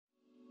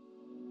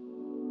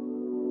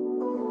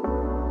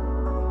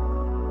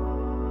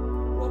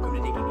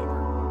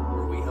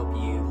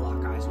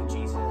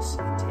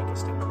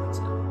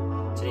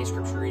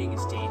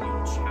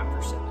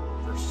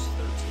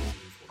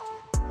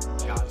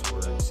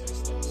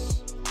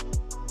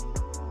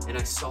And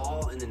I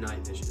saw in the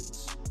night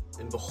visions,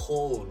 and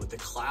behold, with the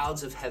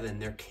clouds of heaven,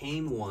 there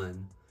came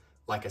one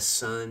like a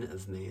son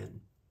of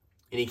man.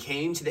 And he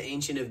came to the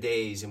Ancient of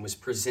Days and was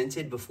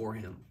presented before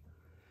him.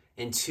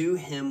 And to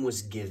him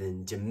was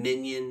given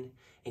dominion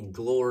and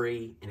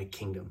glory and a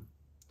kingdom,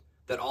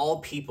 that all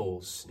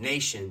peoples,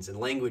 nations, and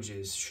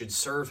languages should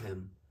serve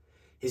him.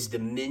 His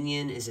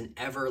dominion is an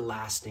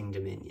everlasting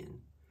dominion,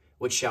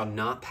 which shall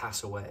not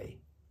pass away.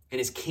 And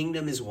his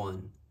kingdom is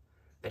one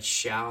that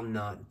shall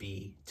not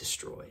be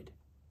destroyed.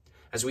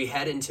 As we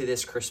head into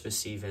this Christmas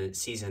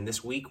season,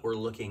 this week we're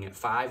looking at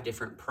 5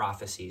 different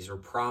prophecies or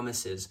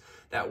promises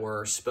that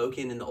were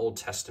spoken in the Old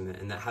Testament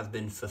and that have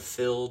been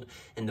fulfilled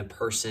in the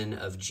person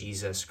of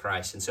Jesus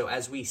Christ. And so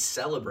as we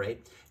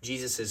celebrate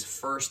Jesus's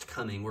first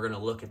coming, we're going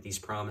to look at these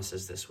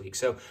promises this week.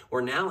 So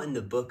we're now in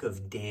the book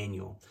of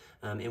Daniel,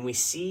 and we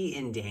see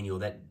in Daniel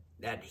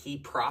that he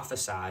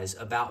prophesies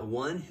about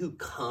one who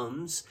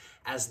comes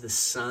as the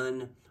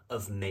Son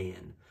of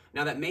Man.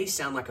 Now, that may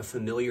sound like a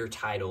familiar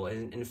title,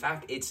 and in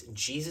fact, it's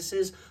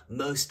Jesus's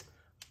most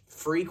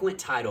frequent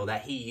title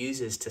that he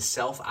uses to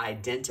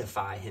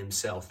self-identify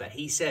himself, that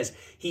he says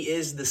he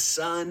is the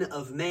Son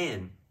of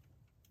Man.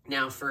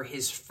 Now, for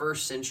his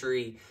first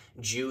century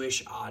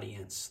Jewish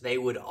audience, they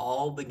would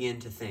all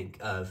begin to think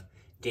of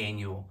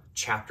Daniel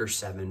chapter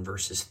 7,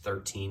 verses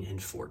 13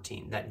 and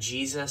 14, that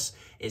Jesus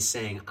is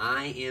saying,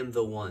 I am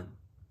the one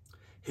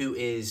who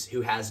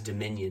has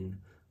dominion,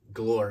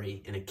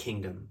 glory, and a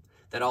kingdom,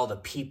 that all the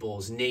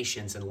peoples,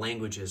 nations, and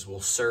languages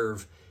will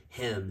serve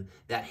him,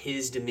 that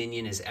his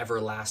dominion is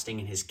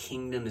everlasting and his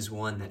kingdom is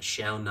one that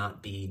shall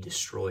not be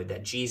destroyed,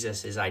 that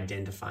Jesus is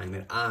identifying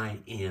that I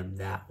am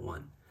that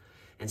one.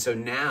 And so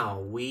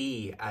now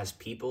we, as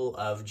people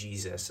of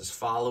Jesus, as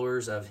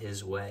followers of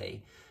his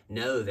way,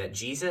 know that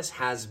Jesus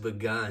has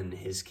begun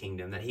his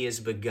kingdom, that he has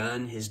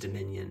begun his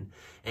dominion,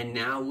 and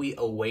now we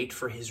await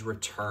for his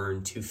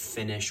return to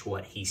finish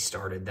what he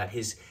started, that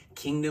his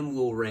kingdom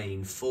will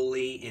reign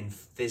fully and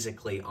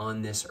physically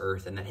on this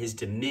earth, and that his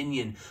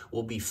dominion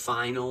will be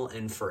final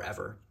and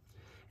forever.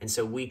 And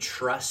so we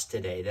trust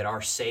today that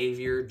our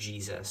Savior,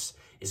 Jesus,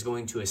 is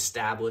going to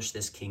establish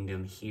this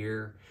kingdom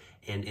here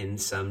and in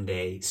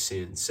someday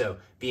soon. So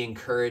be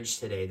encouraged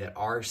today that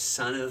our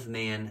Son of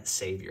Man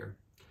Savior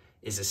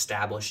is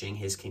establishing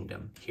his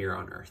kingdom here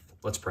on earth.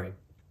 Let's pray.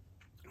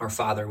 Our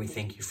Father, we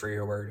thank you for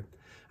your word.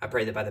 I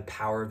pray that by the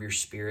power of your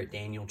Spirit,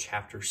 Daniel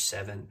chapter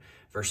 7,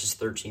 verses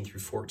 13 through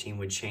 14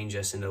 would change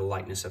us into the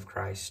likeness of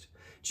Christ.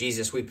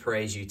 Jesus, we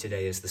praise you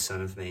today as the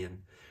Son of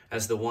Man,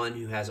 as the one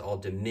who has all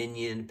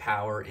dominion,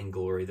 power, and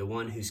glory, the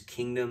one whose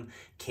kingdom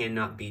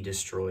cannot be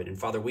destroyed. And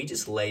Father, we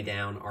just lay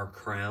down our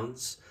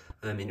crowns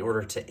in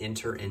order to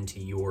enter into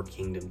your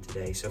kingdom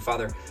today. So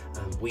Father,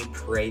 we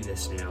pray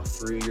this now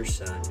through your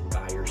Son and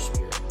by your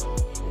Spirit.